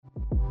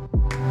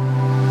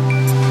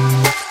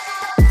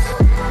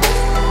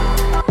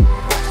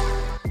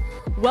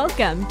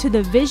Welcome to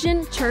the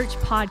Vision Church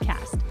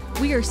Podcast.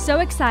 We are so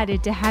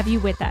excited to have you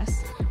with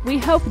us. We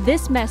hope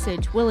this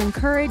message will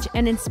encourage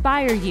and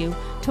inspire you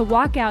to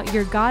walk out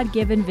your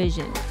God-given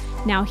vision.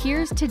 Now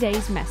here's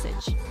today's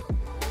message.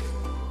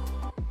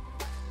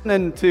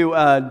 And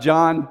to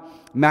John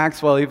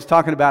Maxwell, he was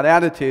talking about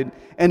attitude,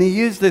 and he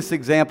used this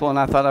example, and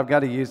I thought I've got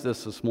to use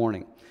this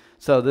morning.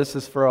 So this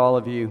is for all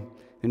of you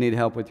who need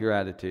help with your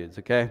attitudes,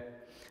 okay?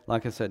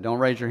 Like I said, don't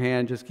raise your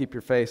hand, just keep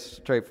your face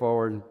straight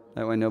forward.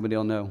 That way nobody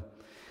will know.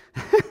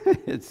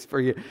 It's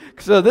for you.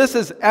 So this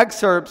is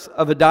excerpts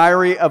of a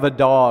diary of a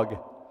dog.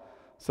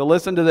 So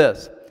listen to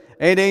this.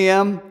 8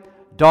 a.m.,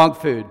 dog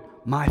food,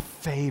 my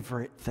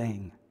favorite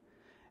thing.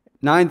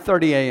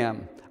 9:30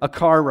 a.m., a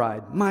car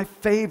ride, my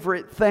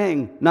favorite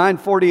thing.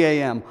 9:40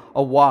 a.m.,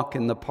 a walk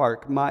in the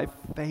park, my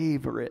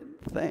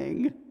favorite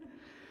thing.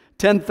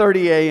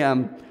 10:30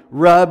 a.m.,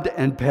 rubbed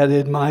and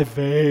petted, my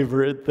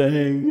favorite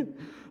thing.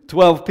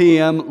 12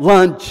 p.m.,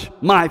 lunch,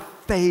 my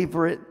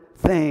favorite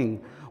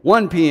thing.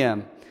 1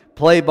 p.m.,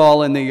 play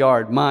ball in the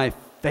yard, my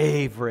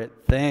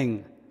favorite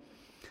thing.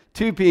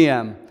 2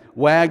 p.m.,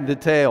 wag the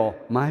tail,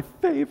 my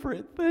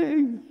favorite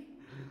thing.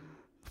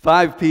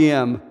 5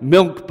 p.m.,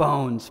 milk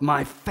bones,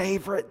 my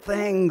favorite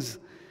things.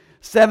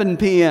 7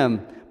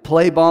 p.m.,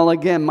 play ball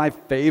again, my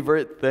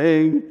favorite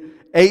thing.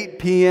 8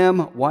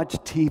 p.m., watch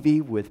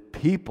TV with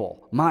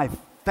people, my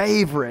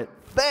favorite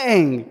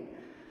thing.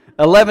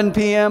 11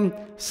 p.m.,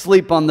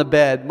 sleep on the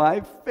bed,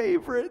 my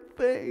favorite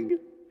thing.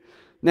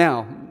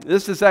 Now,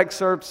 this is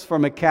excerpts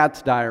from a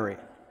cat's diary.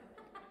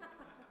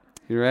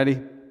 You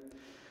ready?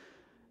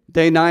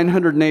 Day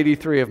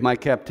 983 of my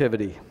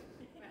captivity.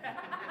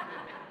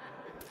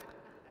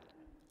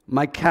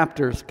 My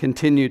captors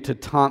continue to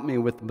taunt me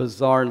with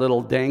bizarre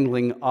little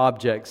dangling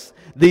objects.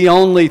 The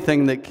only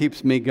thing that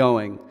keeps me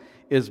going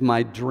is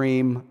my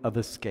dream of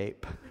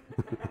escape.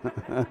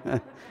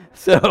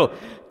 So,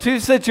 two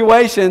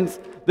situations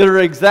that are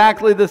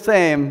exactly the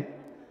same,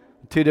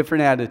 two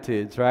different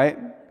attitudes, right?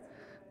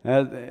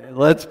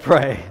 Let's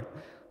pray.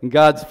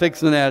 God's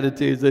fixing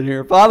attitudes in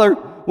here. Father,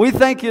 we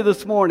thank you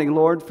this morning,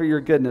 Lord, for your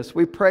goodness.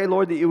 We pray,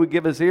 Lord, that you would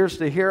give us ears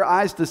to hear,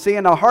 eyes to see,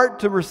 and a heart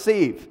to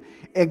receive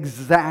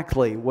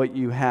exactly what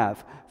you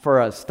have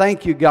for us.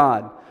 Thank you,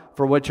 God,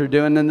 for what you're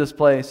doing in this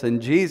place. In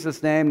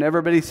Jesus' name, and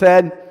everybody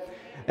said,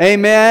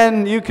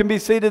 amen. You can be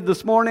seated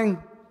this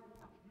morning.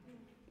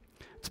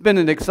 It's been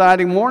an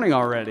exciting morning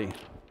already.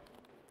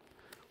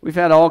 We've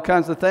had all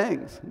kinds of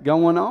things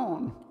going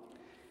on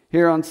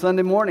here on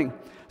Sunday morning.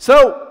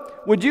 So,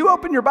 would you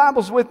open your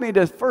Bibles with me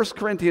to 1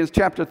 Corinthians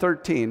chapter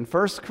 13?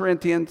 1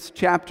 Corinthians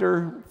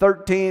chapter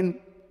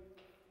 13.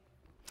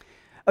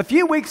 A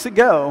few weeks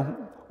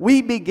ago,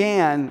 we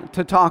began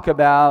to talk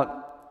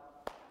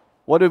about,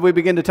 what did we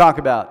begin to talk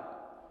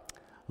about?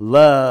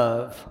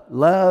 Love.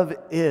 Love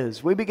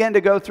is. We began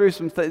to go through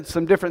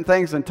some different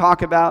things and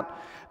talk about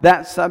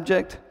that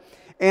subject.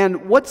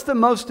 And what's the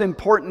most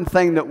important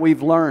thing that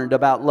we've learned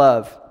about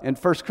love in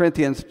 1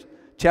 Corinthians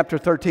chapter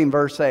 13,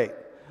 verse 8?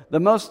 The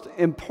most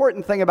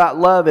important thing about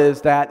love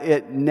is that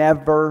it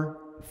never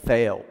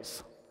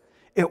fails.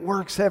 It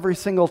works every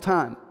single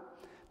time.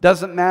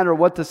 Doesn't matter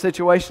what the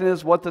situation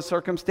is, what the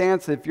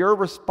circumstance. If your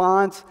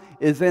response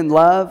is in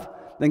love,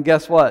 then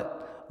guess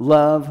what?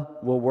 Love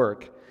will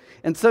work.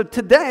 And so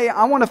today,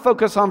 I want to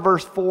focus on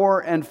verse 4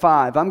 and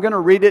 5. I'm going to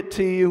read it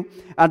to you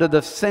out of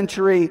the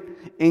Century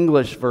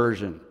English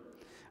Version.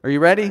 Are you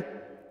ready?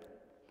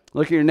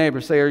 Look at your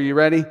neighbor. Say, are you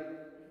ready?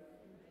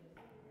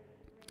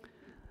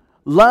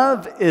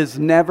 Love is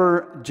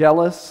never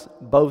jealous,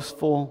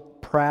 boastful,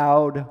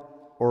 proud,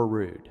 or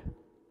rude.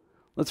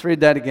 Let's read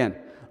that again.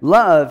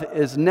 Love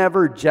is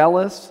never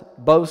jealous,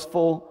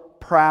 boastful,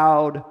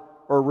 proud,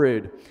 or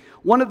rude.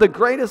 One of the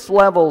greatest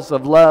levels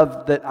of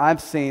love that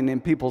I've seen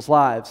in people's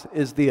lives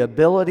is the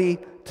ability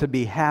to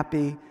be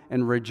happy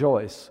and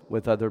rejoice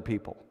with other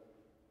people.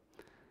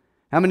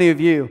 How many of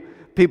you,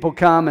 people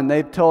come and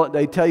they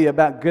tell you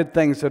about good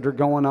things that are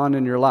going on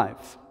in your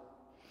life,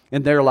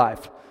 in their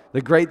life?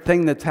 The great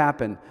thing that's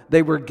happened.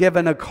 They were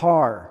given a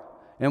car.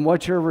 And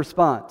what's your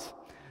response?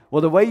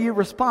 Well, the way you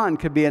respond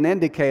could be an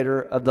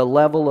indicator of the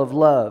level of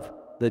love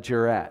that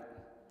you're at.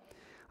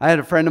 I had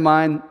a friend of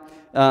mine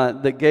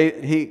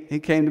he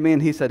came to me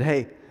and he said,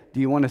 "Hey, do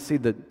you want to see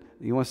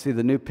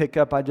the new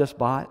pickup I just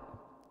bought?"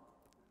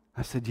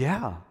 I said,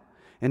 "Yeah."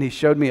 And he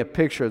showed me a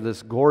picture of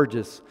this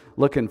gorgeous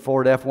looking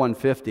Ford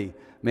F-150.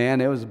 Man,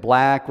 it was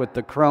black with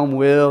the chrome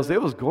wheels.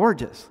 It was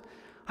gorgeous.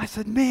 I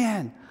said,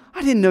 "Man,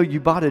 I didn't know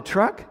you bought a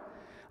truck."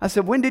 I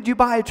said, "When did you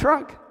buy a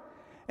truck?"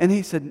 And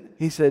he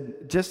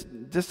said,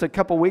 just a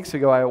couple weeks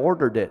ago, I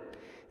ordered it.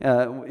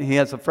 He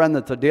has a friend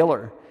that's a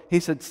dealer. He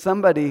said,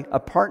 a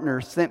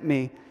partner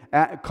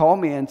called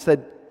me and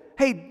said,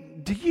 "Hey,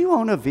 do you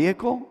own a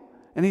vehicle?"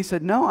 And he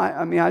said, "No,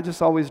 I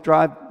just always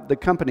drive the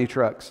company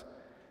trucks."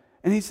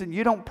 And he said,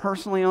 "You don't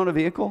personally own a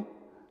vehicle?"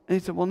 And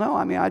he said, "Well, no,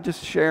 I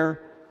just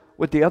share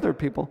with the other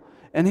people."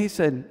 And he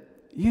said,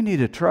 "You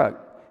need a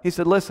truck." He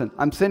said, "Listen,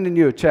 I'm sending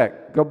you a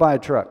check. Go buy a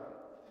truck."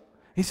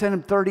 He sent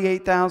him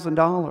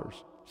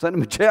 $38,000. Sent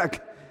him a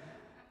check.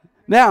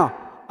 Now,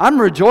 I'm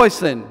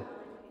rejoicing.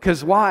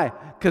 Because why?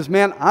 Because,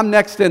 man, I'm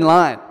next in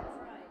line.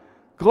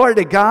 Glory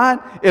to God.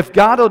 If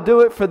God will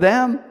do it for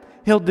them,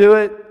 He'll do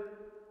it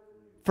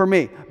for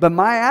me. But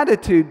my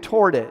attitude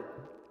toward it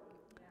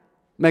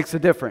makes a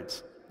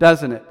difference,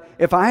 doesn't it?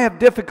 If I have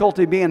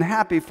difficulty being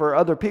happy for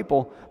other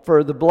people,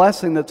 for the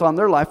blessing that's on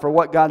their life, for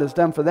what God has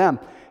done for them,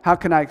 how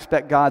can I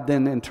expect God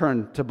then in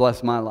turn to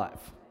bless my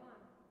life?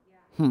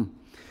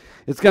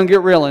 It's going to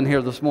get real in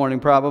here this morning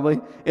probably,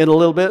 in a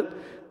little bit.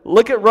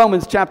 Look at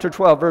Romans chapter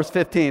 12, verse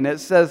 15. It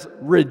says,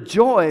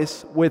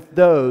 rejoice with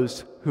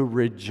those who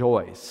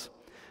rejoice.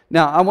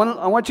 Now, I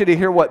want you to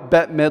hear what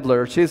Bette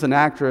Midler, she's an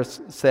actress,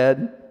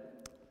 said.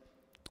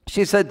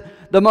 She said,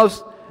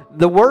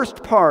 the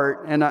worst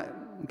part, and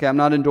I'm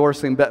not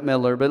endorsing Bette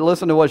Midler, but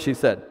listen to what she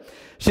said.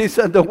 She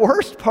said, the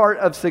worst part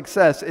of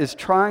success is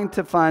trying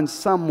to find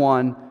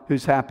someone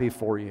who's happy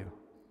for you.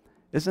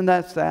 Isn't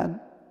that sad?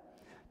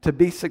 To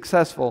be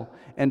successful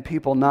and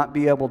people not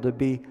be able to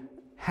be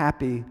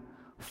happy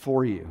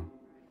for you.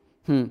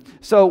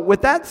 So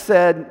with that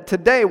said,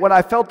 today what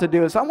I felt to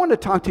do is I want to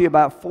talk to you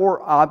about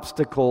 4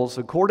 obstacles,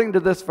 according to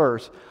this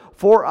verse,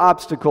 4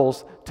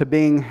 obstacles to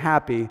being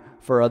happy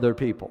for other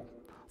people.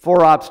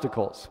 4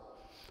 obstacles.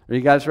 Are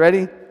you guys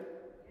ready?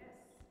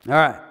 All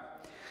right.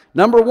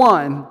 Number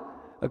 1,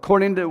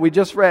 according to, we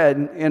just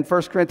read in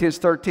 1 Corinthians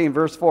 13,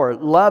 verse 4,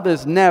 love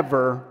is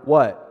never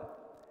what?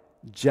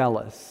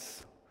 Jealous.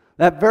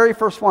 That very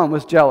first one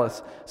was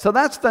jealous. So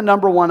that's the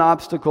number 1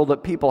 obstacle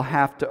that people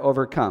have to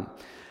overcome.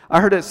 I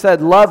heard it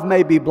said, love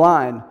may be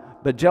blind,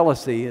 but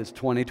jealousy is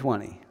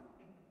 20/20.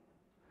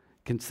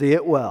 Can see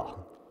it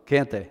well,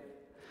 can't they?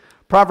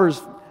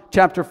 Proverbs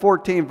chapter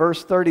 14,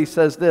 verse 30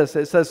 says this.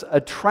 It says,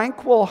 a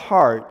tranquil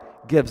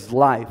heart gives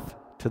life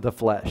to the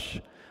flesh,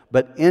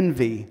 but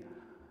envy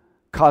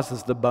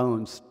causes the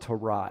bones to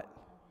rot.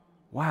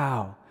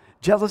 Wow.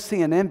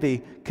 Jealousy and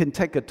envy can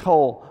take a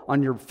toll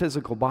on your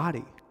physical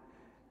body.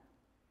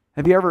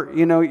 Have you ever,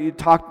 you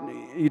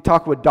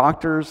talk with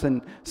doctors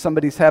and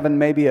somebody's having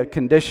maybe a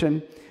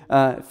condition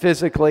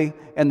physically,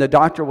 and the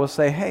doctor will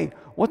say, hey,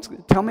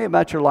 tell me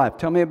about your life.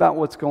 Tell me about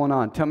what's going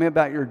on. Tell me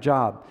about your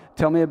job.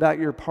 Tell me about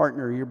your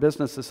partner, your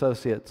business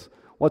associates.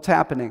 What's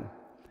happening?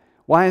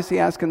 Why is he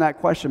asking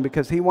that question?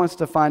 Because he wants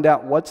to find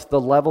out what's the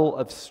level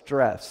of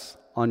stress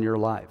on your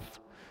life.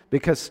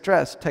 Because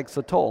stress takes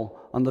a toll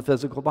on the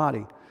physical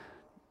body.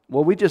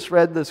 Well, we just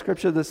read the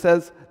scripture that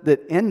says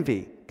that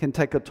envy can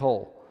take a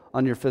toll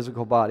on your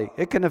physical body.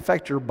 It can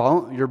affect your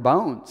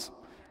bones.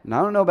 And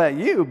I don't know about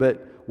you,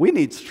 but we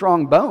need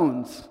strong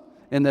bones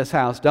in this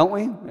house, don't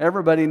we?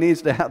 Everybody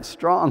needs to have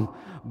strong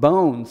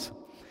bones.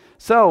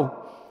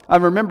 So I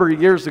remember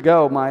years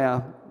ago,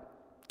 my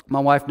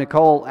wife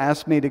Nicole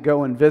asked me to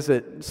go and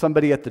visit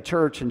somebody at the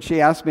church, and she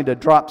asked me to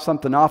drop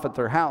something off at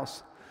their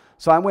house.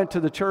 So I went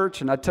to the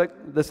church and I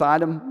took this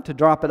item to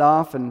drop it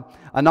off, and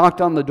I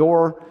knocked on the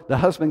door. The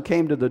husband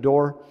came to the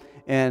door,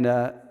 and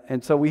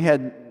so we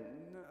had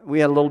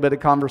a little bit of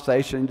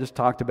conversation, just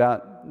talked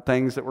about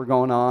things that were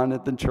going on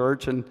at the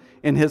church and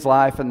in his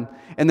life. And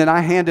then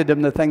I handed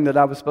him the thing that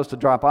I was supposed to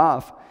drop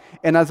off.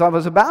 And as I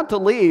was about to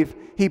leave,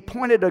 he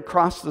pointed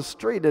across the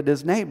street at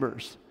his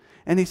neighbors.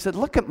 And he said,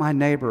 look at my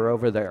neighbor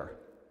over there.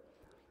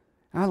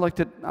 And I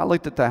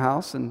looked at the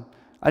house, and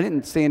I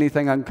didn't see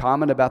anything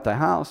uncommon about the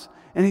house.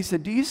 And he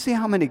said, do you see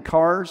how many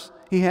cars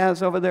he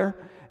has over there?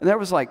 And there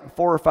was like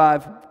 4 or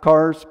 5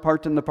 cars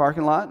parked in the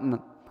parking lot, and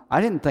I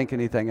didn't think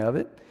anything of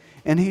it.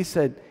 And he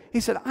said,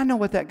 I know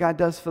what that guy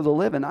does for a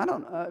living. I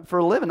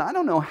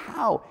don't know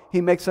how he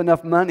makes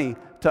enough money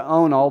to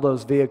own all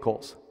those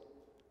vehicles.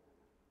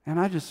 And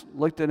I just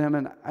looked at him,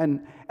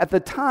 and at the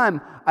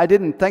time, I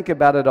didn't think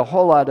about it a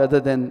whole lot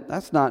other than,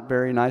 that's not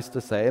very nice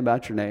to say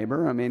about your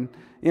neighbor. I mean,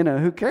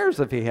 who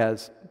cares if he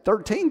has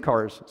 13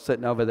 cars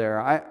sitting over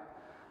there?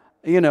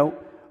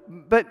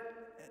 But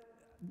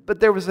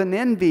there was an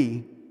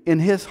envy in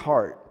his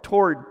heart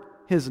toward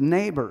his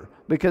neighbor,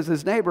 because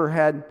his neighbor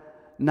had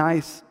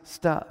nice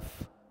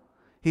stuff.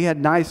 He had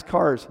nice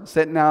cars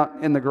sitting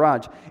out in the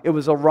garage. It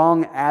was a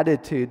wrong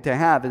attitude to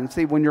have. And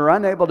see, when you're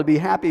unable to be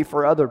happy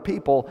for other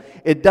people,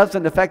 it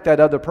doesn't affect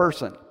that other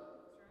person.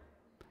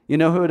 You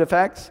know who it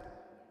affects?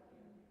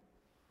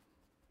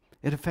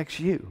 It affects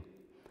you.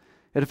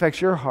 It affects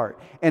your heart.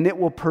 And it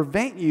will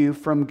prevent you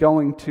from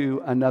going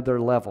to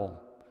another level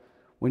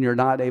when you're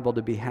not able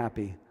to be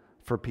happy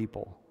for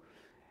people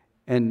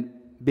and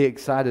be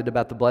excited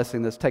about the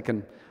blessing that's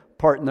taken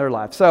part in their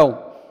life.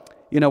 So,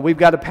 we've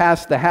got to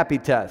pass the happy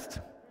test.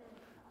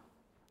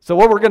 So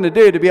what we're going to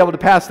do to be able to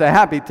pass the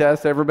happy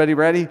test, everybody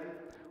ready?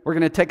 We're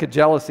going to take a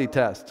jealousy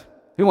test.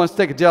 Who wants to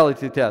take a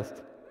jealousy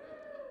test?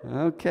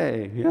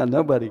 Okay, yeah,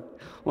 nobody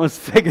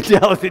wants to take a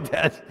jealousy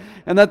test.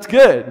 And that's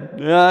good.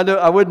 Yeah,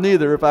 I wouldn't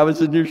either if I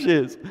was in your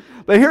shoes.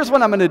 But here's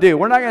what I'm going to do.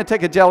 We're not going to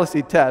take a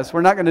jealousy test.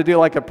 We're not going to do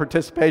like a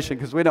participation,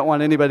 because we don't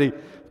want anybody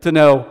to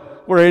know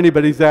where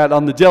anybody's at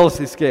on the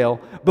jealousy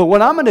scale. But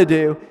what I'm going to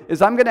do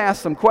is I'm going to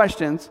ask some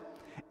questions,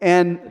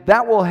 and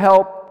that will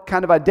help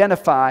kind of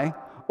identify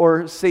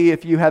or see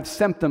if you have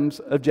symptoms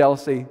of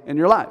jealousy in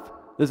your life.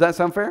 Does that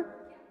sound fair?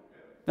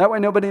 That way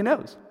nobody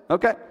knows.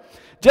 Okay.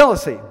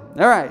 Jealousy.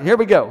 All right, here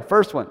we go.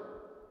 First one.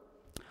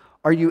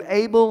 Are you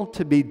able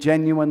to be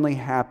genuinely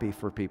happy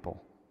for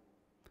people?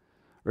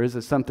 Or is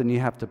it something you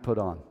have to put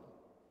on?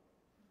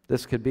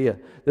 This could be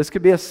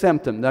a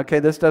symptom. Okay,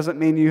 this doesn't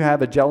mean you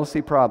have a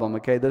jealousy problem.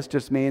 Okay, this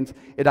just means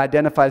it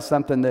identifies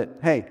something that,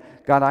 hey,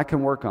 God, I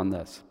can work on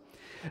this.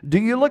 Do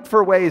you look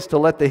for ways to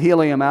let the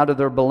helium out of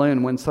their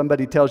balloon when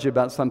somebody tells you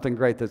about something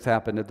great that's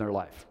happened in their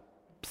life?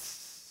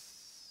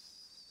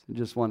 You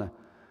just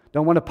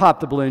don't want to pop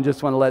the balloon,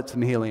 just want to let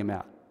some helium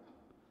out.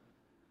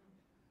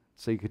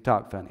 So you could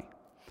talk funny.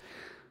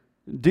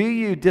 Do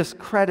you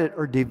discredit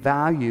or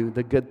devalue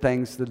the good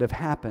things that have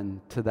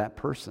happened to that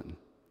person?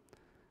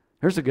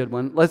 Here's a good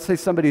one. Let's say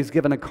somebody's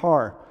given a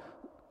car.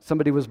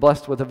 Somebody was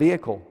blessed with a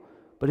vehicle,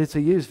 but it's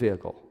a used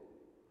vehicle.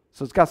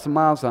 So it's got some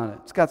miles on it.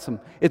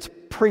 It's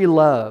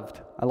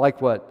pre-loved. I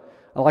like what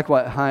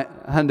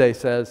Hyundai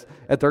says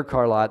at their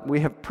car lot.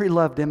 We have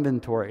pre-loved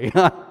inventory.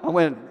 I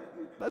went,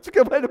 that's a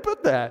good way to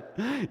put that,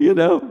 you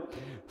know.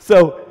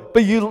 So,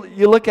 but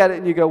you look at it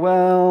and you go,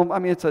 well, I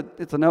mean, it's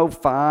an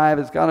 05.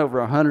 It's got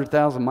over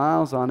 100,000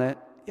 miles on it.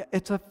 Yeah,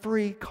 it's a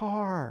free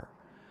car.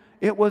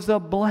 It was a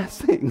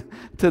blessing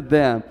to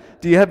them.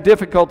 Do you have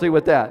difficulty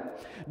with that?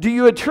 Do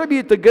you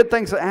attribute the good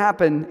things that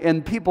happen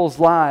in people's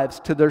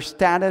lives to their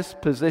status,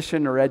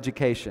 position, or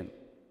education?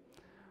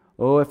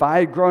 Oh, if I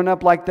had grown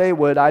up like they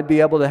would, I'd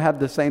be able to have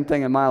the same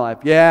thing in my life.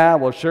 Yeah,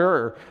 well,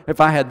 sure.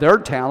 If I had their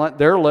talent,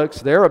 their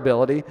looks, their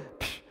ability,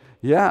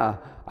 yeah,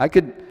 I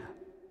could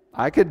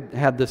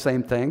have the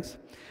same things.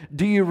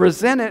 Do you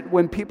resent it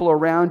when people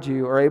around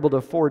you are able to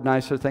afford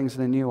nicer things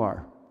than you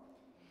are?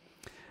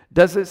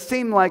 Does it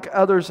seem like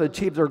others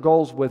achieve their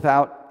goals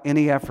without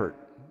any effort?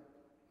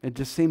 It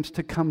just seems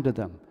to come to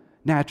them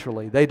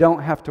naturally. They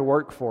don't have to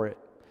work for it.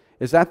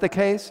 Is that the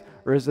case?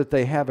 Or is it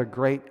they have a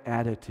great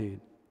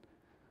attitude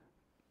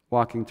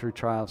walking through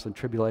trials and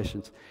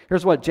tribulations?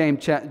 Here's what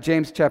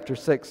James chapter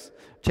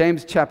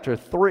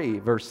 3,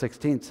 verse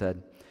 16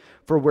 said.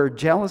 For where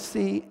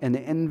jealousy and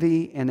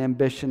envy and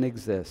ambition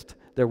exist,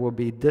 there will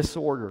be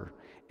disorder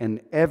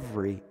in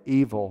every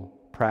evil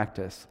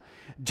practice.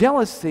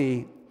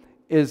 Jealousy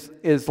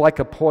is like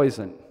a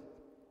poison.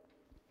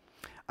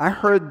 I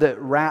heard that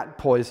rat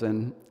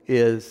poison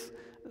the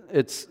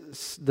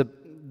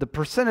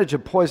percentage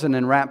of poison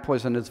in rat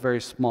poison is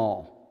very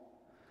small.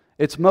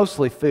 It's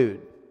mostly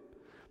food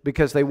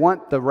because they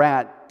want the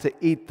rat to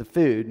eat the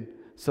food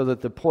so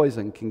that the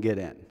poison can get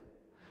in.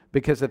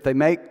 Because if they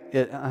make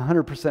it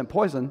 100%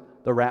 poison,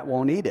 the rat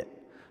won't eat it.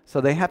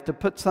 So they have to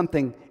put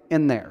something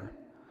in there.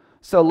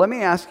 So let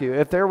me ask you,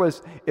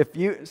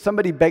 if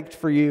somebody baked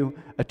for you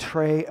a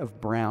tray of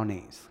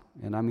brownies,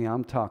 and I mean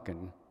I'm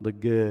talking the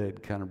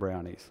good kind of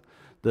brownies,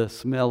 the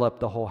smell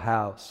up the whole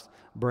house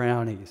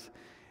brownies,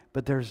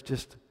 but there's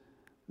just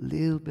a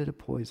little bit of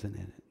poison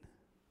in it.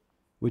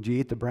 Would you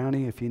eat the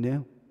brownie if you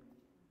knew?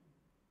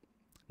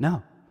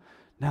 No.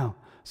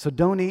 So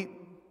don't eat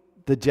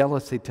the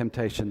jealousy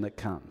temptation that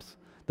comes.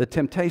 The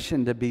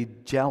temptation to be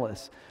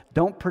jealous.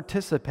 Don't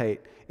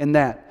participate in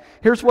that.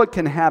 Here's what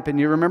can happen.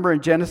 You remember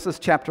in Genesis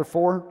chapter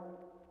 4?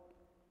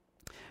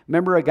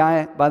 Remember a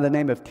guy by the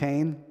name of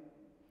Cain?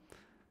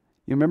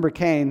 You remember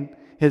Cain?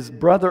 His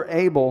brother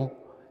Abel,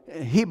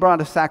 he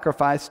brought a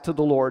sacrifice to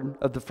the Lord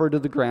of the fruit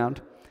of the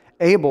ground.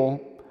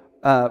 Abel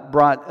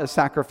brought a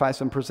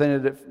sacrifice and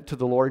presented it to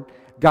the Lord.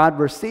 God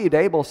received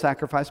Abel's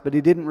sacrifice, but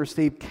he didn't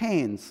receive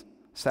Cain's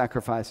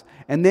sacrifice.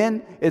 And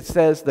then it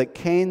says that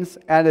Cain's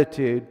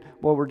attitude,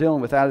 well, we're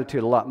dealing with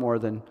attitude a lot more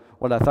than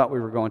what I thought we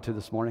were going to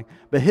this morning,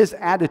 but his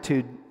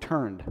attitude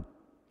turned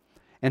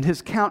and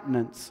his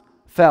countenance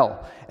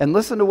fell. And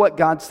listen to what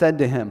God said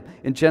to him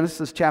in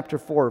Genesis chapter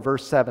 4,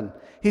 verse 7.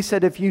 He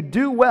said, if you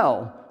do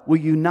well, will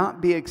you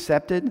not be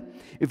accepted?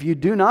 If you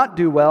do not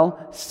do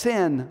well,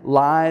 sin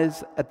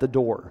lies at the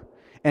door,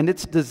 and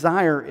its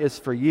desire is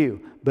for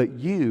you, but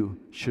you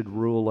should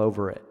rule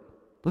over it.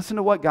 Listen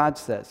to what God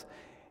says.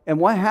 And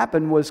what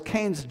happened was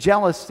Cain's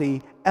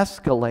jealousy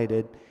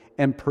escalated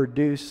and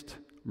produced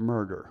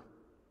murder.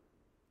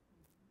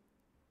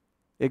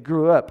 It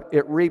grew up.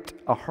 It reaped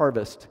a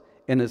harvest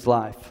in his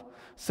life.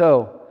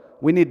 So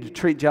we need to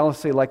treat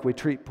jealousy like we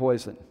treat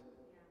poison.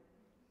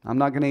 I'm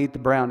not going to eat the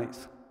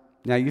brownies.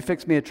 Now you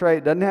fix me a tray,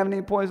 it doesn't have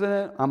any poison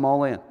in it, I'm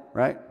all in,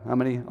 right? How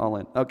many? All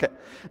in. Okay.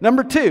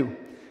 Number 2,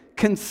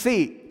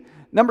 conceit.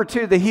 Number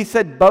 2, he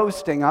said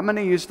boasting. I'm going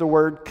to use the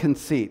word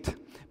conceit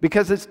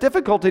because it's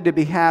difficult to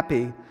be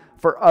happy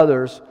for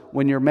others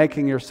when you're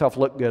making yourself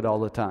look good all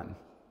the time.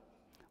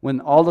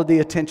 When all of the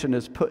attention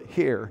is put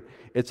here,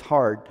 it's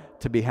hard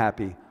to be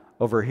happy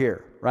over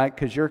here, right?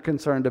 Because you're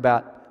concerned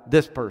about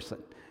this person.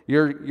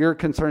 Your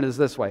concern is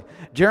this way.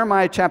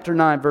 Jeremiah chapter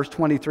 9, verse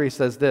 23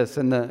 says this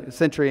in the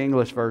Century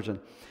English Version.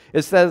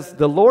 It says,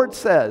 the Lord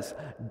says,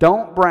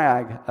 don't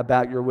brag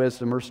about your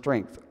wisdom or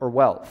strength or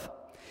wealth.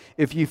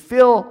 If you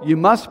feel you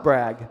must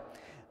brag,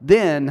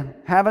 then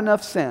have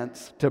enough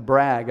sense to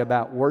brag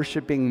about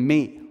worshiping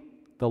me,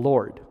 the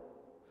Lord.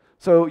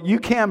 So you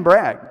can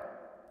brag.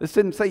 This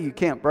didn't say you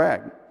can't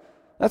brag.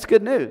 That's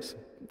good news.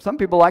 Some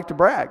people like to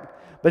brag.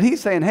 But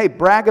he's saying, hey,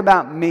 brag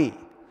about me.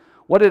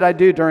 What did I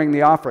do during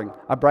the offering?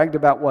 I bragged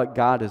about what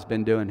God has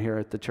been doing here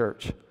at the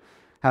church.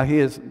 How he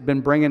has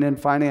been bringing in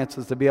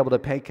finances to be able to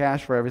pay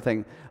cash for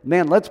everything.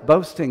 Man, let's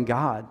boast in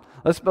God.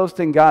 Let's boast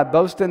in God.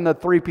 Boast in the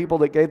 3 people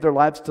that gave their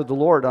lives to the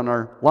Lord on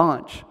our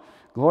launch.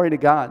 Glory to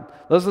God.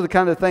 Those are the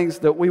kind of things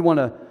that we want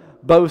to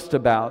boast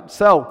about.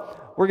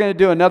 So we're going to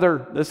do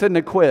this isn't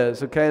a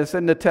quiz, okay? This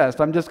isn't a test.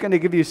 I'm just going to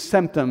give you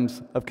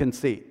symptoms of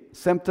conceit.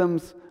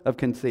 Symptoms of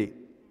conceit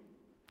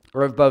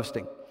or of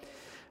boasting.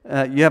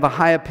 You have a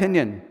high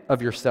opinion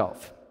of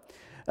yourself.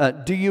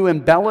 Do you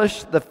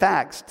embellish the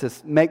facts to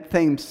make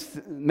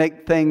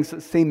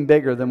things seem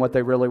bigger than what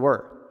they really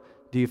were?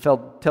 Do you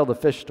tell the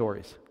fish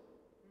stories?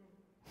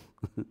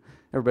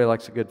 Everybody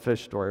likes a good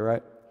fish story,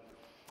 right?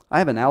 I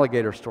have an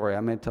alligator story.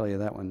 I may tell you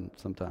that one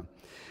sometime.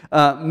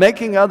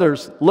 Making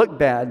others look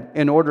bad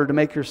in order to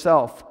make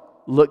yourself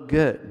look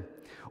good.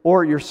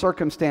 Or your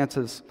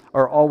circumstances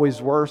are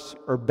always worse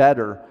or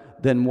better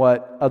than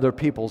what other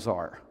people's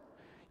are.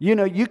 You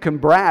know, you can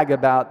brag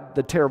about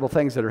the terrible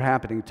things that are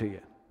happening to you.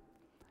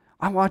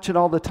 I watch it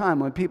all the time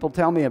when people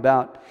tell me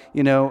about,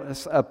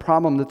 a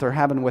problem that they're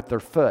having with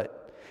their foot.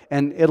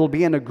 And it'll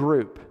be in a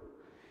group.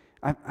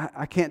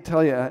 I can't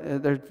tell you,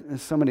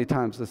 there's so many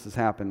times this has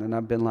happened. And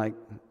I've been like,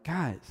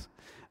 guys.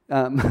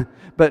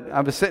 But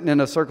I was sitting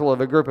in a circle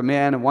of a group of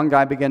men, and one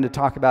guy began to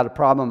talk about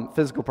a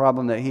physical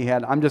problem that he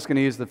had. I'm just going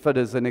to use the foot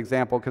as an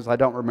example because I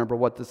don't remember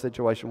what the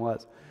situation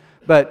was.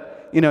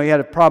 But, he had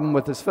a problem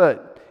with his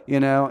foot,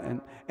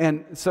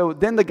 and so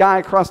then the guy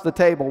across the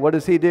table, what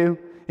does he do?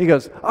 He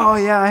goes, oh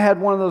yeah, I had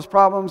one of those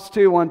problems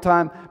too one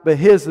time, but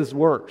his is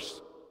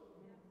worse.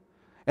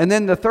 And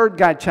then the third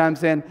guy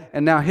chimes in,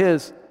 and now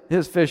his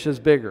fish is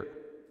bigger.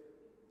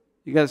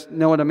 You guys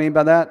know what I mean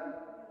by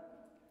that?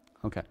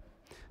 Okay.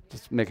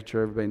 Just making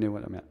sure everybody knew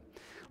what I meant.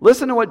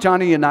 Listen to what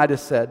Johnny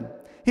Unitas said.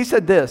 He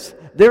said this: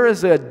 there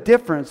is a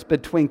difference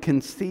between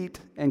conceit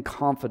and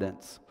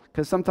confidence.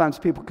 Because sometimes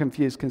people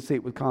confuse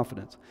conceit with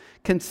confidence.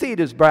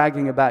 Conceit is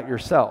bragging about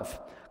yourself.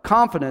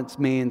 Confidence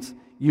means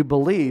you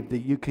believe that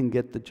you can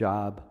get the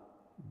job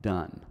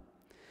done.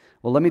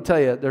 Well, let me tell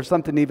you, there's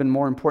something even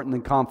more important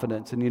than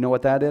confidence, and you know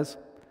what that is?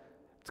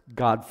 It's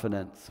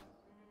Godfidence.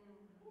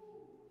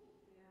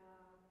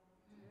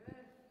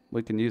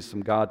 We can use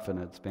some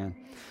Godfidence, man.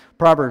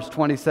 Proverbs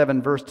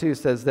 27 verse 2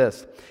 says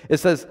this. It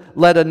says,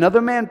 let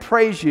another man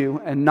praise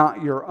you and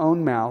not your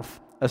own mouth,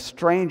 a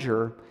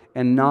stranger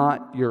and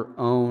not your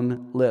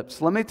own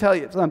lips. Let me tell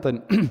you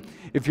something.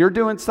 If you're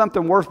doing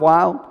something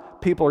worthwhile,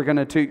 people are going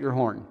to toot your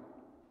horn.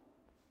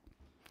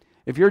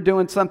 If you're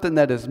doing something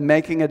that is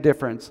making a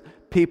difference,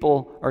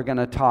 people are going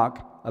to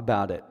talk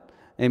about it.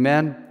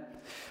 Amen?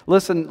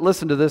 Listen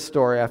to this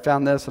story. I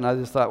found this and I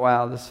just thought,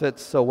 wow, this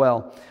fits so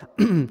well.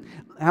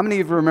 How many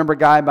of you remember a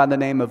guy by the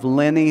name of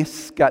Lenny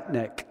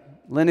Skutnik?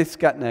 Lenny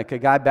Skutnik, a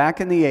guy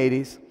back in the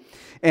 80s.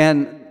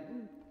 And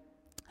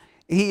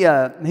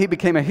he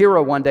became a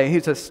hero one day.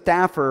 He's a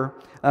staffer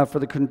for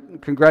the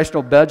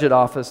Congressional Budget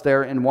Office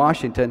there in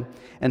Washington.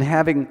 And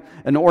having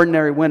an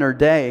ordinary winter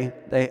day,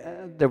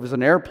 there was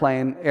an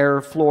airplane,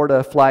 Air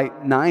Florida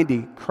Flight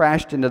 90,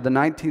 crashed into the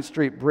 19th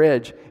Street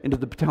Bridge into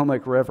the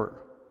Potomac River.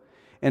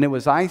 And it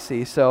was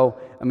icy, so,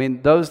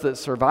 those that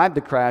survived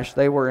the crash,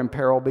 they were in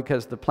peril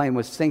because the plane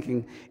was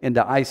sinking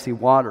into icy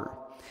water.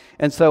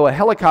 And so a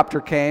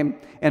helicopter came,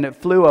 and it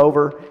flew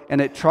over,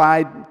 and it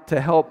tried to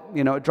help,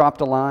 it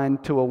dropped a line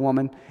to a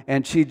woman,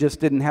 and she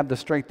just didn't have the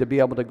strength to be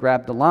able to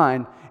grab the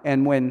line.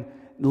 And when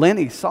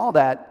Lenny saw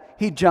that,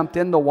 he jumped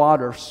in the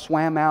water,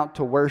 swam out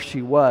to where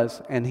she was,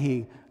 and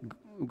he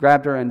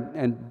grabbed her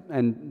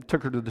and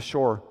took her to the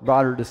shore,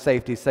 brought her to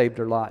safety, saved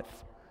her life.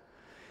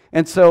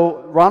 And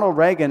so Ronald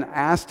Reagan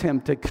asked him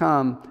to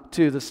come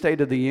to the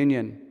State of the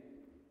Union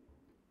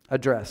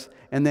address.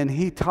 And then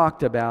he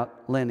talked about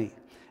Lenny.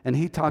 And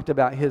he talked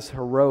about his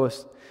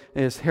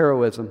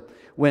heroism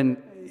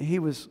when he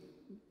was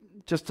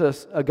just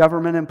a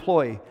government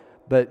employee,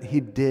 but he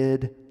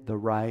did the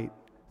right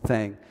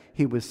thing.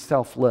 He was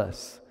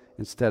selfless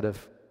instead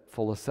of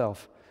full of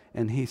self.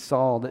 And he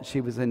saw that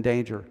she was in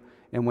danger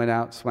and went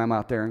out, swam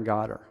out there and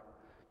got her.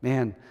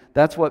 Man,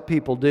 that's what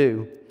people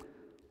do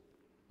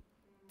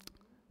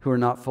who are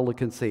not full of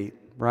conceit,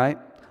 right?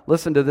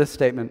 Listen to this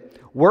statement.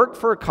 Work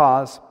for a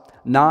cause,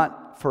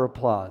 not for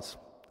applause.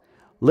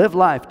 Live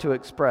life to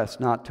express,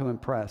 not to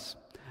impress.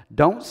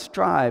 Don't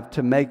strive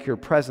to make your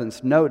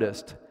presence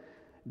noticed.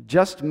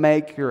 Just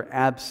make your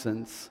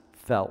absence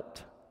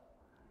felt.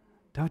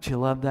 Don't you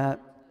love that?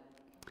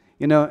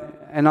 And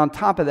on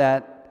top of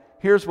that,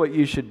 here's what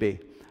you should be.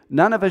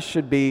 None of us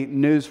should be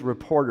news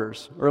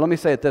reporters. Or let me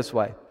say it this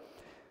way.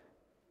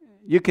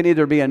 You can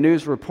either be a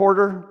news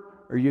reporter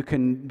or you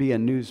can be a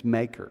news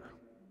maker.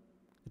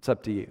 It's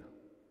up to you.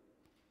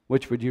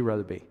 Which would you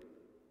rather be?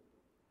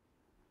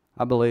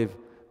 I believe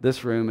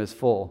this room is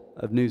full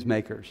of news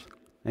makers.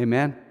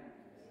 Amen?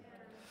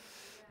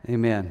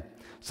 Amen.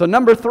 So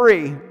number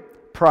 3,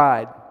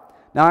 pride.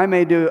 Now I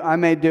may do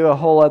a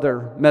whole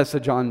other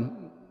message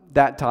on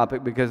that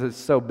topic because it's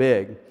so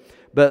big.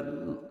 But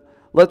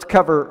let's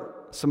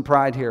cover some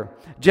pride here.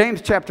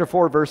 James chapter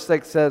 4, verse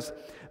 6 says,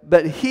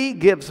 "But he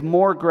gives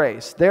more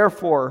grace.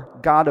 Therefore,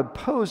 God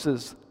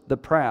opposes the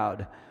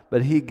proud,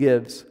 but he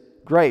gives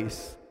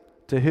grace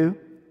to who?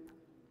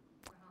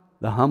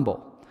 The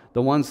humble,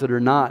 the ones that are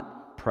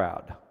not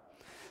proud."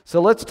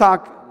 So let's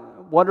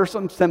talk, what are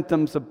some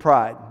symptoms of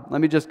pride?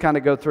 Let me just kind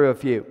of go through a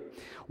few.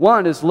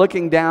 One is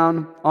looking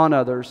down on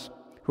others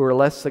who are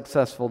less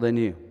successful than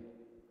you.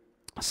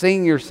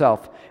 Seeing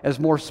yourself as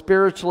more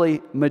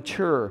spiritually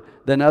mature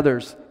than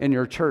others in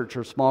your church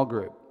or small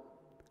group.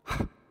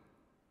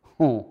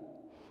 Kind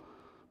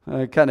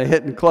of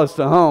hitting close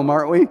to home,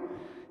 aren't we?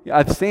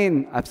 I've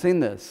seen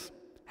this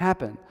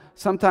happen.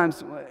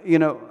 Sometimes,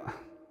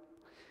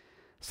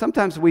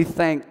 sometimes we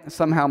think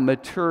somehow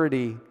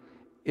maturity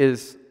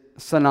is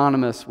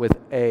synonymous with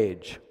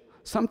age.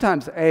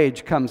 Sometimes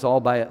age comes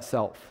all by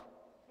itself.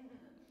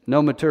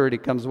 No maturity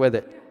comes with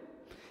it.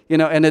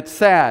 And it's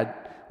sad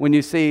when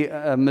you see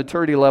a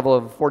maturity level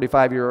of a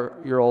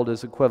 45-year-old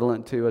is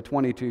equivalent to a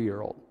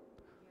 22-year-old.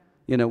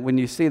 When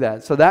you see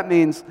that. So that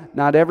means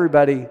not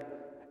everybody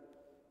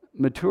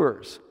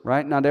matures,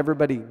 right? Not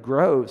everybody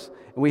grows.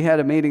 And we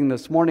had a meeting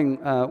this morning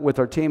with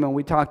our team, and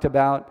we talked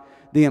about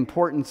the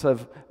importance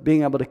of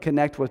being able to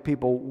connect with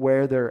people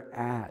where they're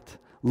at,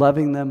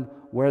 loving them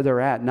where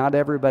they're at. Not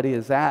everybody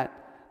is at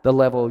the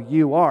level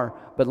you are,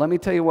 but let me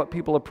tell you what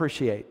people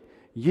appreciate.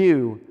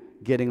 You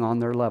getting on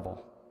their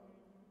level.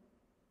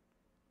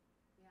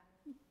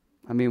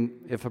 I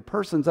mean, if a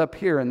person's up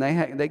here and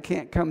they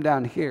can't come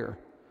down here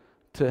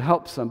to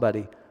help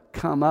somebody,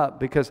 come up,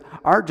 because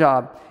our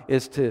job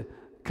is to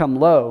come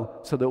low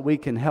so that we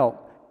can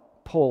help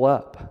pull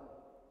up,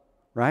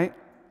 right?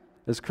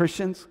 As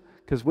Christians,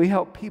 because we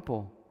help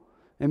people.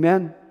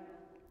 Amen?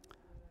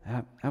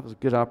 That was a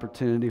good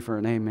opportunity for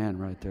an amen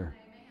right there.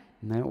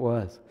 And that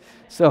was.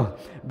 So,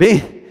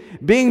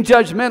 being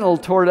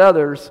judgmental toward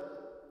others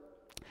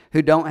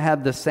who don't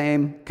have the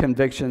same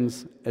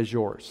convictions as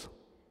yours.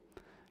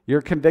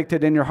 You're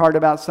convicted in your heart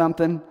about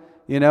something,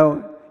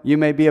 you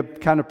may be a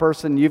kind of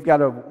person, you've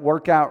got a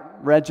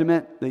workout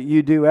regimen that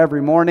you do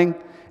every morning,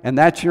 and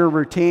that's your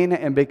routine,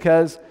 and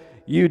because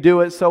you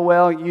do it so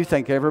well, you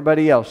think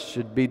everybody else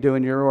should be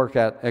doing your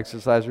workout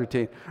exercise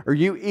routine. Or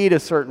you eat a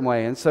certain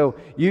way, and so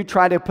you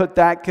try to put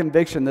that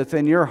conviction that's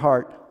in your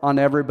heart on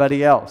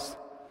everybody else.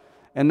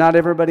 And not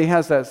everybody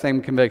has that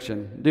same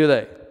conviction, do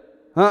they?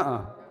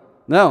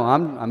 No,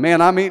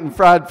 I'm eating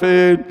fried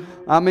food.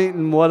 I'm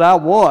eating what I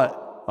want.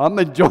 I'm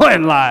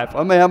enjoying life.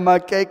 I'm going to have my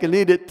cake and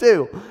eat it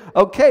too.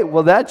 Okay,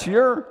 well, that's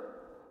your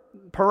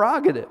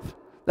prerogative.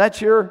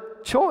 That's your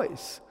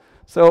choice.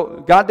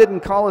 So God didn't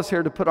call us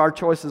here to put our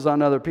choices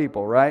on other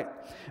people, right?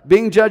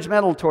 Being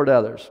judgmental toward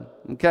others.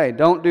 Okay,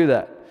 don't do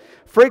that.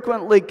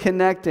 Frequently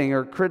correcting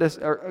or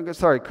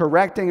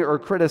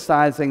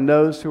criticizing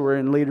those who are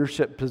in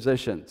leadership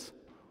positions.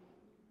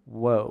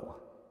 Whoa.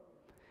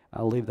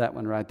 I'll leave that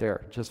one right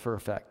there, just for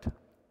effect.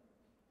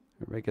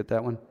 Everybody get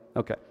that one?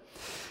 Okay.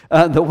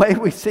 The way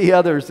we see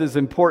others is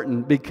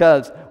important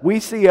because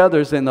we see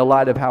others in the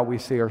light of how we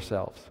see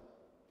ourselves.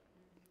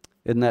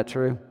 Isn't that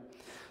true?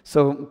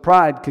 So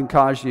pride can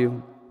cause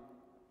you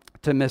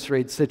to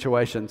misread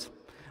situations.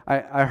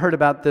 I heard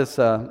about this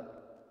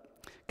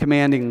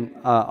commanding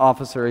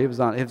officer. He was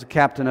a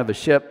captain of a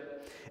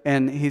ship,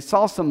 and he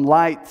saw some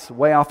lights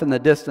way off in the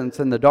distance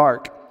in the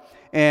dark.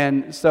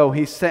 And so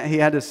he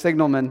had his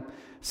signalman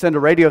send a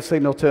radio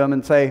signal to him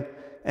and say,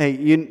 "Hey,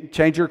 you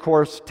change your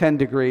course 10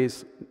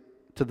 degrees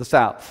to the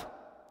south."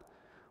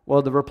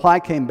 Well, the reply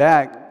came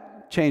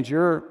back, "Change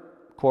your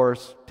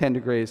course 10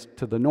 degrees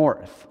to the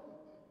north."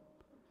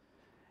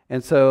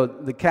 And so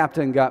the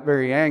captain got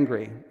very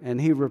angry, and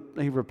he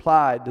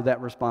replied to that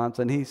response,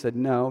 and he said,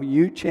 "No,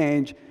 you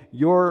change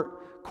your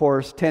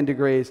course 10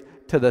 degrees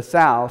to the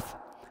south.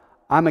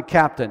 I'm a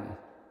captain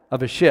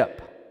of a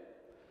ship."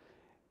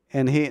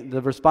 And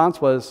the response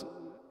was,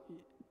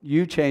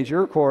 "You change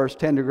your course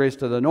 10 degrees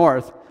to the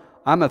north.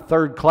 I'm a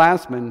third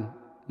classman.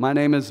 My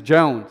name is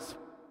Jones."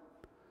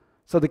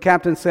 So the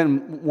captain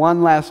sent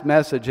one last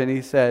message, and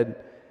he said,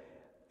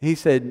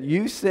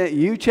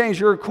 you change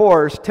your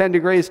course 10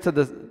 degrees to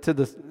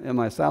the, am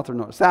I south or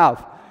north?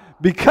 South,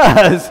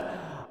 because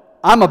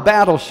I'm a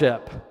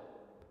battleship.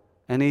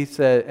 And he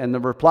said, and the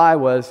reply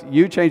was,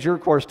 "You change your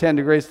course 10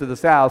 degrees to the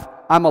south.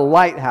 I'm a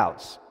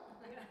lighthouse."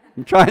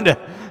 I'm trying to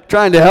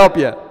help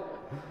you.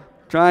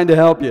 Trying to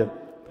help you.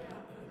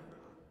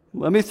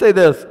 Let me say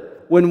this.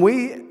 When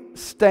we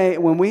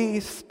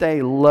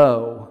stay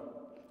low,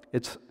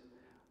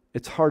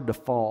 it's hard to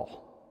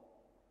fall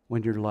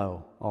when you're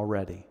low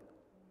already.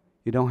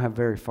 You don't have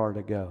very far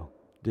to go,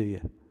 do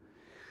you?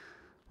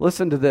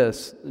 Listen to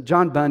this.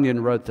 John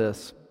Bunyan wrote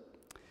this.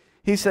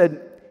 He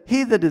said,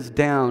 "He that is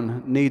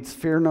down needs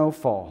fear no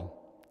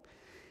fall.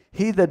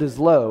 He that is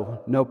low,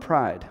 no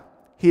pride.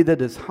 He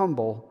that is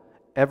humble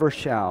ever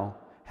shall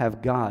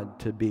have God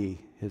to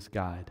be his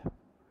guide."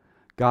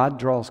 God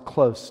draws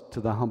close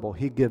to the humble.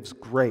 He gives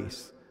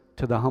grace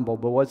to the humble.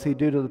 But what's he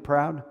do to the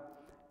proud?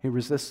 He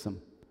resists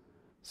them.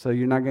 So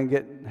you're not going to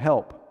get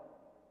help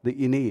that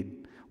you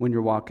need when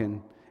you're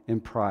walking in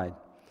pride.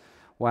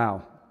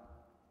 Wow.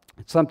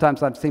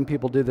 Sometimes I've seen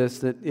people do this,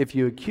 that if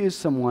you accuse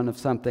someone of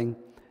something,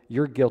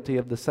 you're guilty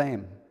of the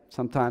same.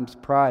 Sometimes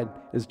pride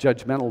is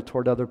judgmental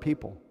toward other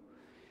people.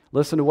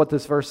 Listen to what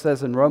this verse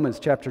says in Romans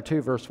chapter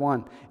 2, verse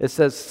 1. It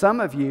says, some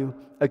of you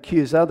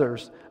accuse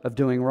others of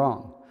doing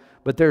wrong,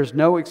 but there's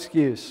no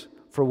excuse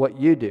for what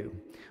you do.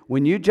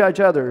 When you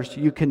judge others,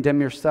 you condemn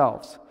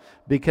yourselves,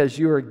 because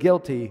you are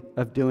guilty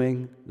of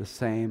doing the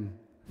same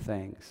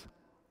things.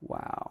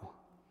 Wow.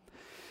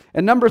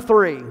 And number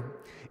 3,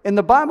 in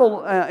the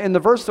Bible, in the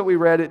verse that we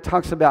read, it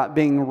talks about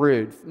being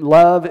rude.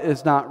 Love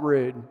is not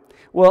rude.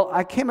 Well,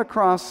 I came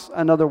across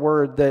another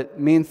word that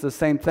means the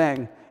same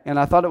thing, and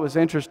I thought it was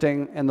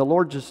interesting, and the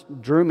Lord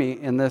just drew me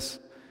in this,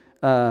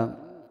 in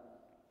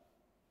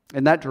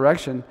that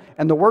direction,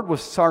 and the word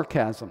was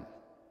sarcasm.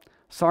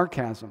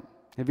 Sarcasm.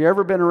 Have you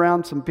ever been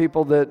around some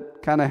people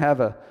that kind of have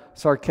a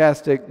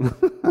sarcastic,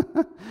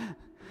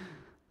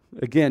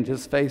 again,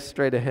 just face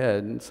straight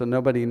ahead, and so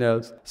nobody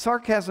knows.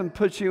 Sarcasm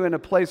puts you in a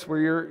place where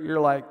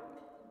you're like,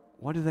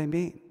 what do they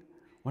mean?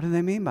 What do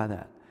they mean by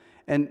that?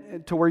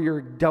 And to where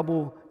you're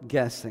double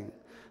guessing.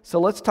 So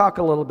let's talk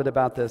a little bit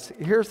about this.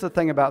 Here's the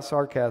thing about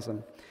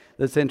sarcasm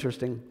that's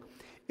interesting.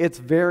 It's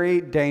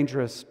very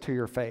dangerous to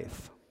your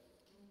faith.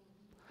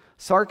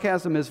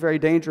 Sarcasm is very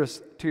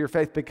dangerous to your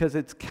faith because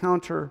it's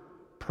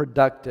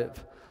counterproductive.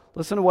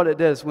 Listen to what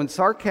it is.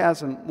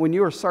 When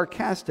you are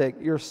sarcastic,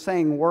 you're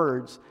saying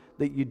words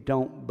that you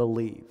don't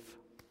believe.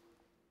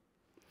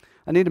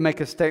 I need to make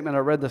a statement. I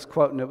read this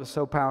quote and it was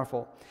so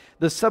powerful.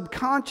 The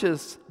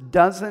subconscious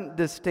doesn't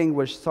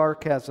distinguish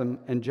sarcasm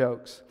and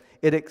jokes.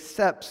 It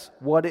accepts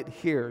what it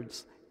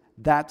hears.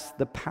 That's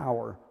the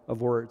power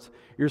of words.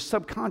 Your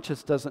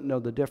subconscious doesn't know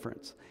the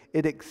difference.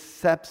 It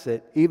accepts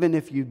it even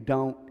if you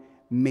don't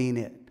mean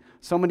it.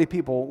 So many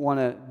people want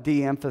to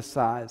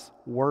de-emphasize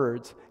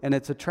words, and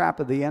it's a trap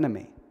of the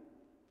enemy.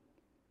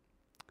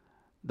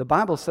 The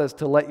Bible says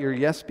to let your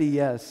yes be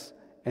yes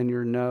and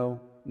your no,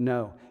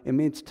 no. It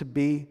means to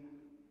be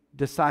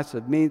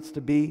decisive. It means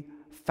to be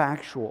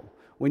factual.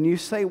 When you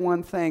say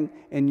one thing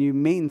and you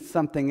mean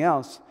something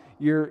else,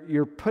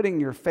 you're putting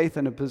your faith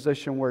in a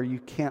position where you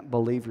can't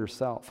believe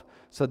yourself.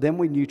 So then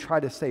when you try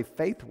to say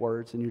faith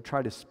words and you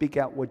try to speak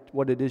out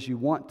what it is you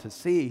want to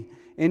see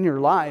in your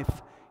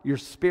life, your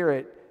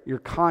spirit, your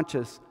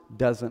conscience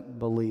doesn't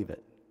believe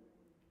it.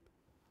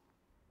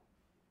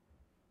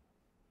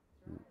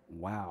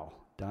 Wow,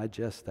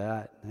 digest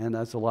that. Man,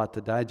 that's a lot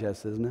to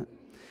digest, isn't it?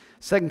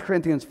 2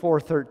 Corinthians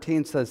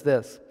 4:13 says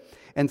this,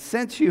 and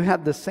since you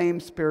have the same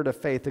spirit of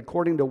faith,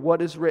 according to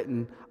what is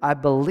written, I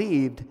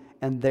believed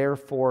and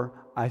therefore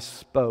I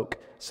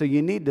spoke. So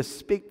you need to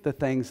speak the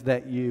things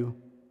that you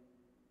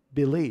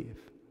believe.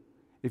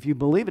 If you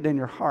believe it in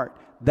your heart,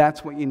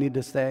 that's what you need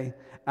to say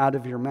out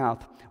of your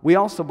mouth. We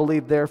also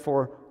believe,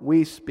 therefore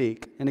we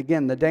speak. And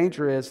again, the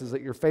danger is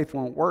that your faith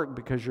won't work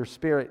because your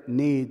spirit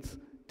needs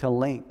to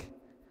link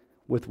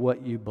with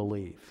what you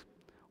believe.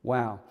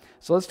 Wow.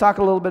 So let's talk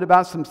a little bit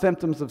about some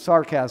symptoms of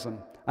sarcasm.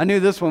 I knew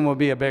this one would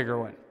be a bigger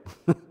one.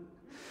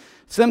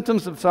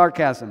 Symptoms of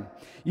sarcasm.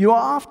 You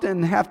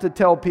often have to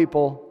tell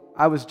people,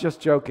 I was just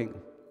joking.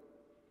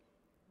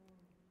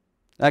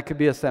 That could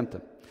be a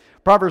symptom.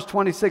 Proverbs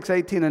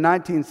 26:18 and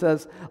 19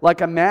 says, like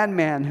a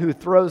madman who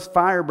throws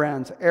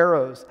firebrands,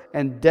 arrows,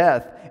 and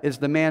death is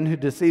the man who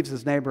deceives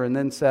his neighbor and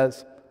then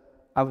says,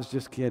 I was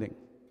just kidding.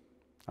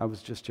 I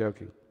was just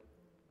joking.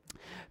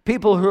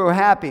 People who are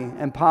happy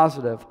and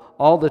positive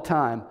all the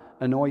time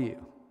annoy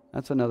you.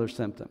 That's another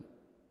symptom.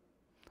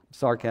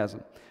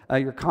 Sarcasm.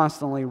 You're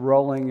constantly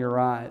rolling your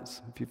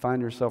eyes. If you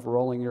find yourself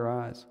rolling your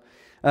eyes.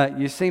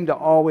 You seem to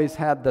always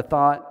have the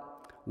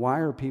thought, why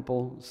are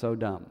people so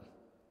dumb?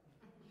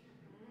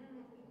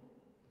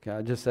 Okay,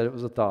 I just said it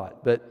was a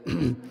thought. But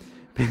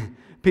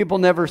people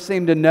never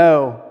seem to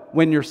know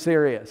when you're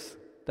serious.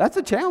 That's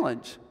a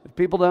challenge. If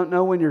people don't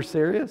know when you're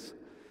serious,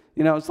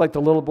 it's like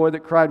the little boy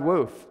that cried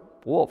wolf.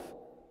 Wolf.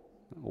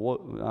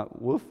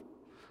 Wolf.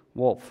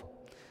 Wolf.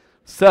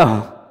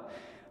 So,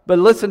 but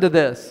listen to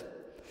this.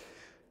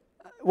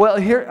 Well,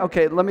 here,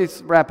 okay, let me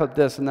wrap up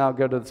this and now I'll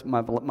go to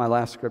my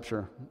last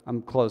scripture.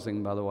 I'm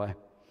closing, by the way.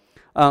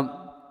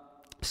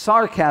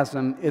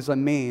 Sarcasm is a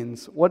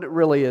means. What it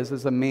really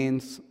is a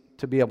means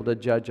to be able to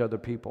judge other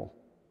people.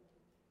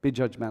 Be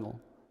judgmental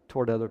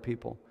toward other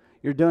people.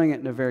 You're doing it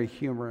in a very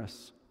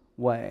humorous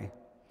way,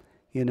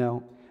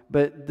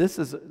 But this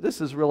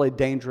is really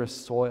dangerous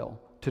soil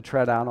to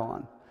tread out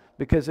on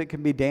because it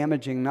can be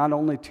damaging not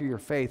only to your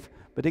faith,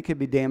 but it can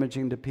be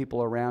damaging to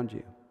people around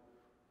you.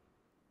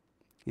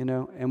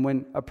 And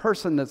when a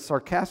person that's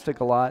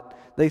sarcastic a lot,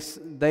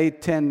 they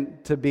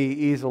tend to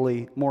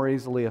be more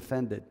easily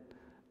offended.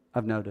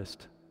 I've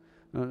noticed.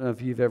 I don't know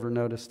if you've ever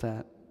noticed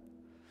that.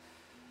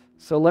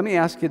 So let me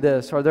ask you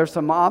this. Are there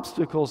some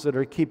obstacles that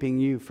are keeping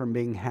you from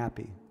being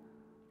happy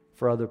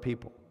for other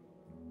people?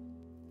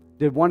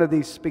 Did one of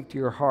these speak to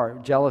your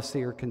heart?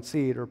 Jealousy or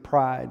conceit or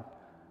pride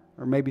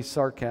or maybe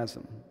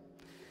sarcasm?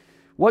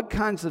 What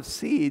kinds of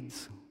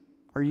seeds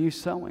are you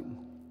sowing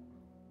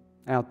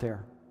out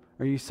there?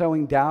 Are you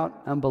sowing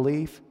doubt,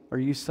 unbelief? Are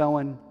you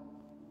sowing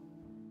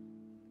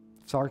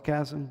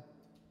Sarcasm?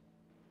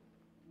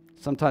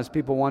 Sometimes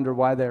people wonder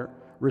why they're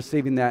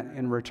receiving that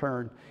in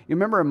return. You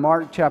remember in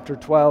Mark chapter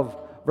 12,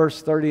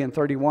 verse 30 and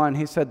 31,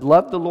 he said,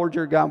 love the Lord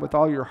your God with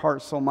all your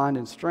heart, soul, mind,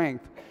 and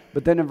strength.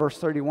 But then in verse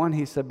 31,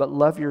 he said, but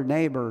love your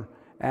neighbor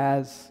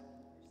as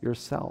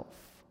yourself.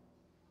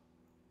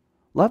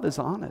 Love is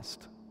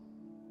honest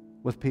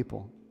with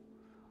people.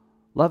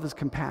 Love is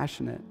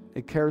compassionate.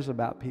 It cares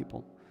about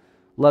people.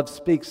 Love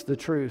speaks the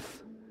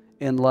truth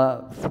in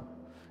love.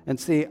 And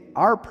see,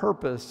 our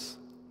purpose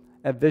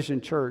at Vision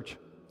Church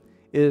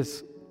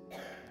is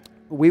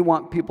we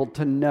want people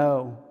to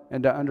know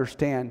and to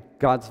understand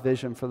God's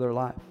vision for their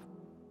life.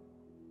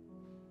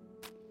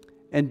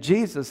 And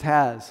Jesus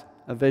has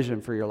a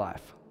vision for your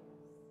life.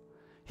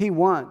 He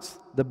wants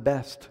the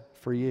best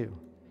for you.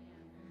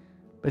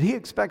 But He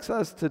expects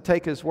us to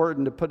take His word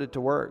and to put it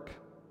to work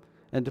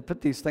and to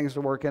put these things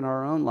to work in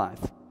our own life.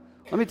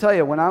 Let me tell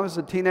you, when I was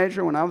a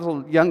teenager, when I was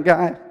a young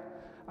guy,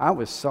 I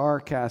was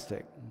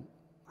sarcastic.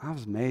 I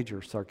was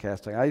major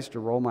sarcastic. I used to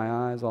roll my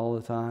eyes all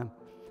the time.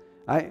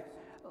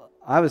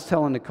 I was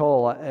telling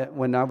Nicole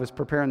when I was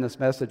preparing this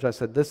message, I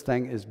said, this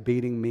thing is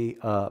beating me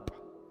up.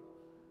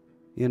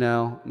 You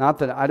know, not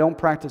that I don't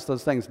practice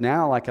those things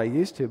now like I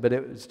used to, but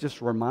it was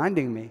just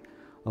reminding me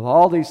of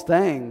all these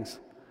things,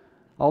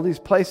 all these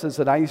places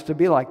that I used to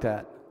be like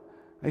that.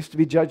 I used to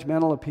be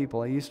judgmental of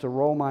people. I used to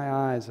roll my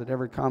eyes at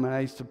every comment. I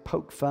used to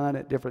poke fun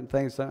at different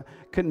things. I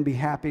couldn't be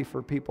happy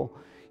for people,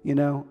 you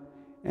know.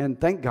 And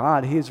thank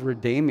God He's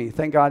redeemed me.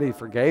 Thank God He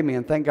forgave me.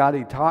 And thank God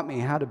He taught me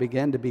how to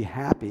begin to be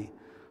happy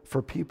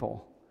for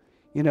people.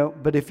 You know,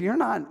 but if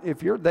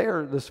you're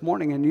there this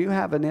morning and you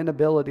have an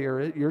inability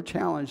or you're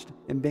challenged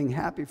in being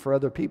happy for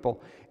other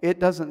people, it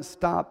doesn't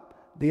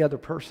stop the other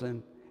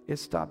person. It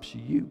stops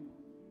you.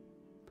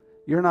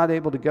 You're not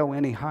able to go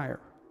any higher.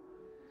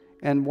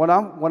 And what I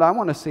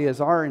want to see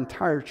is our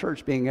entire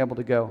church being able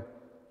to go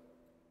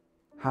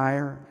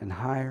higher and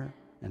higher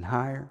and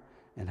higher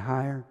and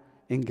higher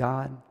in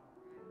God.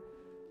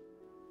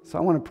 So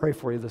I want to pray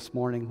for you this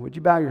morning. Would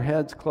you bow your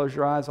heads, close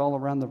your eyes all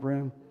around the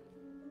room?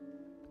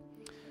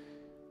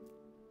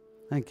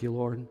 Thank you,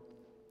 Lord.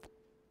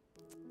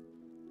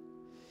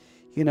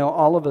 You know,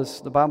 all of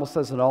us, the Bible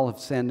says that all have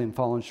sinned and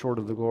fallen short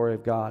of the glory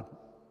of God.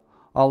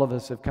 All of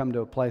us have come to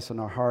a place in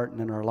our heart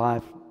and in our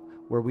life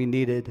where we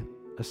needed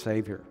a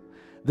Savior.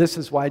 This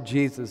is why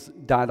Jesus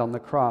died on the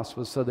cross,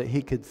 was so that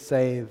He could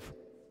save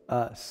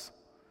us.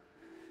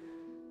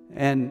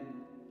 And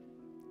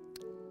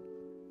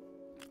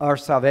our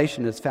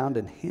salvation is found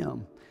in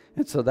Him.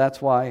 And so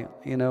that's why,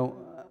 you know,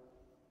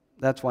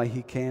 that's why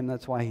He came,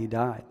 that's why He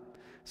died.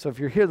 So if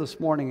you're here this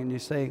morning and you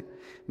say,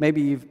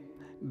 maybe you've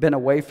been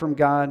away from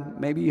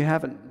God, maybe you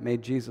haven't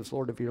made Jesus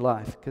Lord of your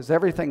life, because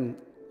everything,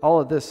 all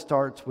of this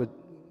starts with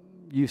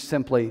you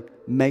simply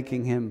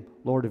making Him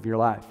Lord of your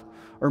life.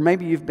 Or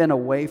maybe you've been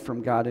away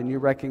from God and you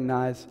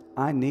recognize,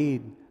 I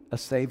need a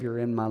Savior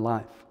in my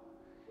life.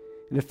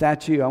 And if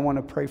that's you, I want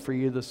to pray for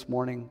you this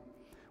morning.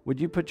 Would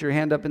you put your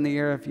hand up in the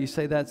air if you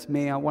say, that's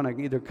me? I want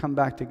to either come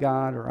back to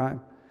God or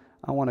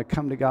I want to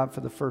come to God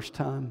for the first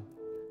time.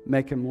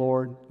 Make Him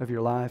Lord of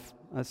your life.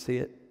 I see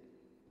it.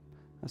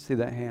 I see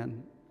that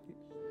hand.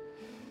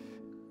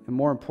 And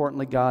more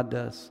importantly, God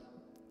does.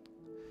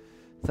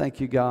 Thank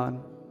you,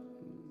 God.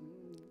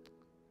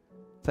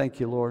 Thank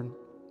you, Lord.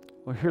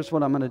 Well, here's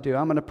what I'm going to do.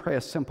 I'm going to pray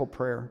a simple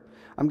prayer.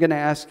 I'm going to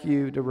ask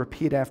you to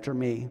repeat after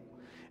me.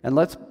 And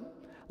let's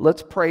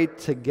pray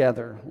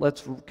together.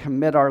 Let's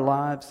commit our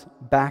lives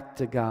back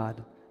to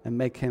God and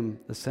make Him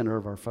the center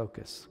of our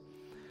focus.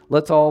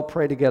 Let's all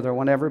pray together. I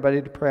want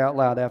everybody to pray out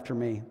loud after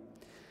me.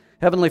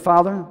 Heavenly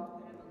Father,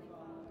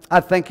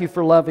 I thank You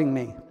for loving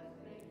me.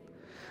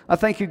 I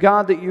thank You,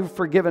 God, that You've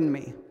forgiven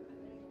me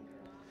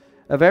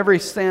of every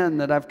sin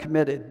that I've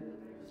committed.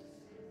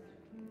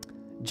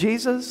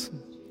 Jesus,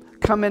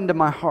 come into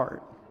my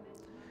heart.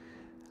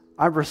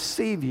 I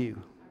receive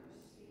You,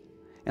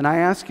 and I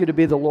ask You to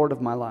be the Lord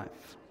of my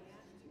life.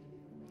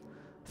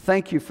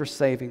 Thank You for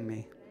saving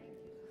me.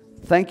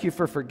 Thank You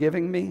for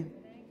forgiving me.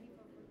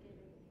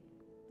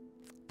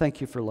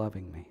 Thank You for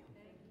loving me.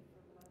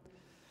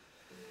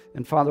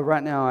 And Father,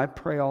 right now I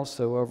pray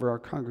also over our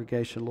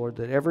congregation, Lord,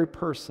 that every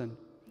person,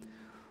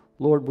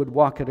 Lord, would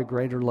walk at a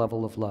greater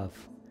level of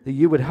love. That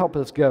You would help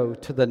us go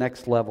to the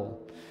next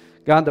level.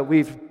 God, that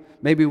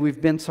maybe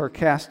we've been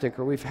sarcastic,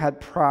 or we've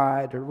had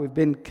pride, or we've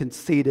been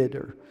conceited,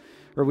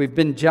 or we've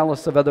been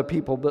jealous of other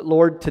people. But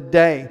Lord,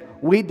 today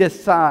we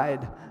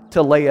decide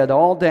to lay it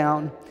all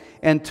down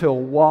and to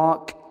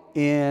walk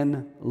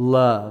in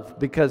love,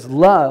 because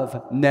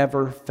love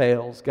never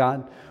fails.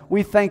 God,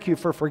 we thank You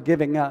for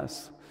forgiving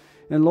us.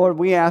 And Lord,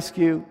 we ask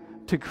You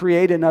to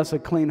create in us a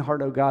clean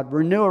heart, O God.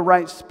 Renew a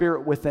right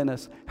spirit within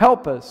us.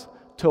 Help us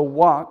to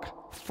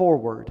walk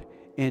forward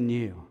in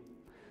You.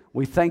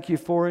 We thank You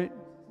for it.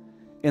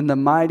 In the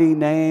mighty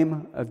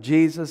name of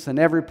Jesus. And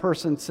every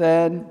person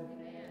said,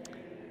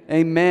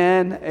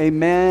 Amen,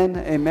 amen,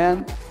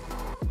 amen.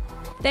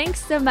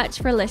 Thanks so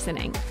much for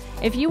listening.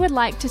 If you would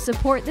like to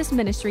support this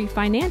ministry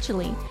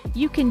financially,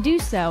 you can do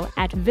so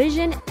at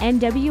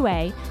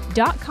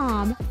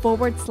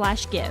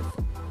visionnwa.com/give.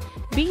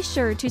 Be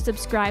sure to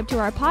subscribe to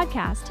our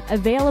podcast,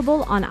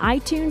 available on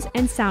iTunes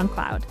and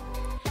SoundCloud.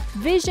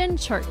 Vision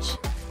Church,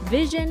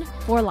 vision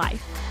for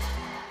life.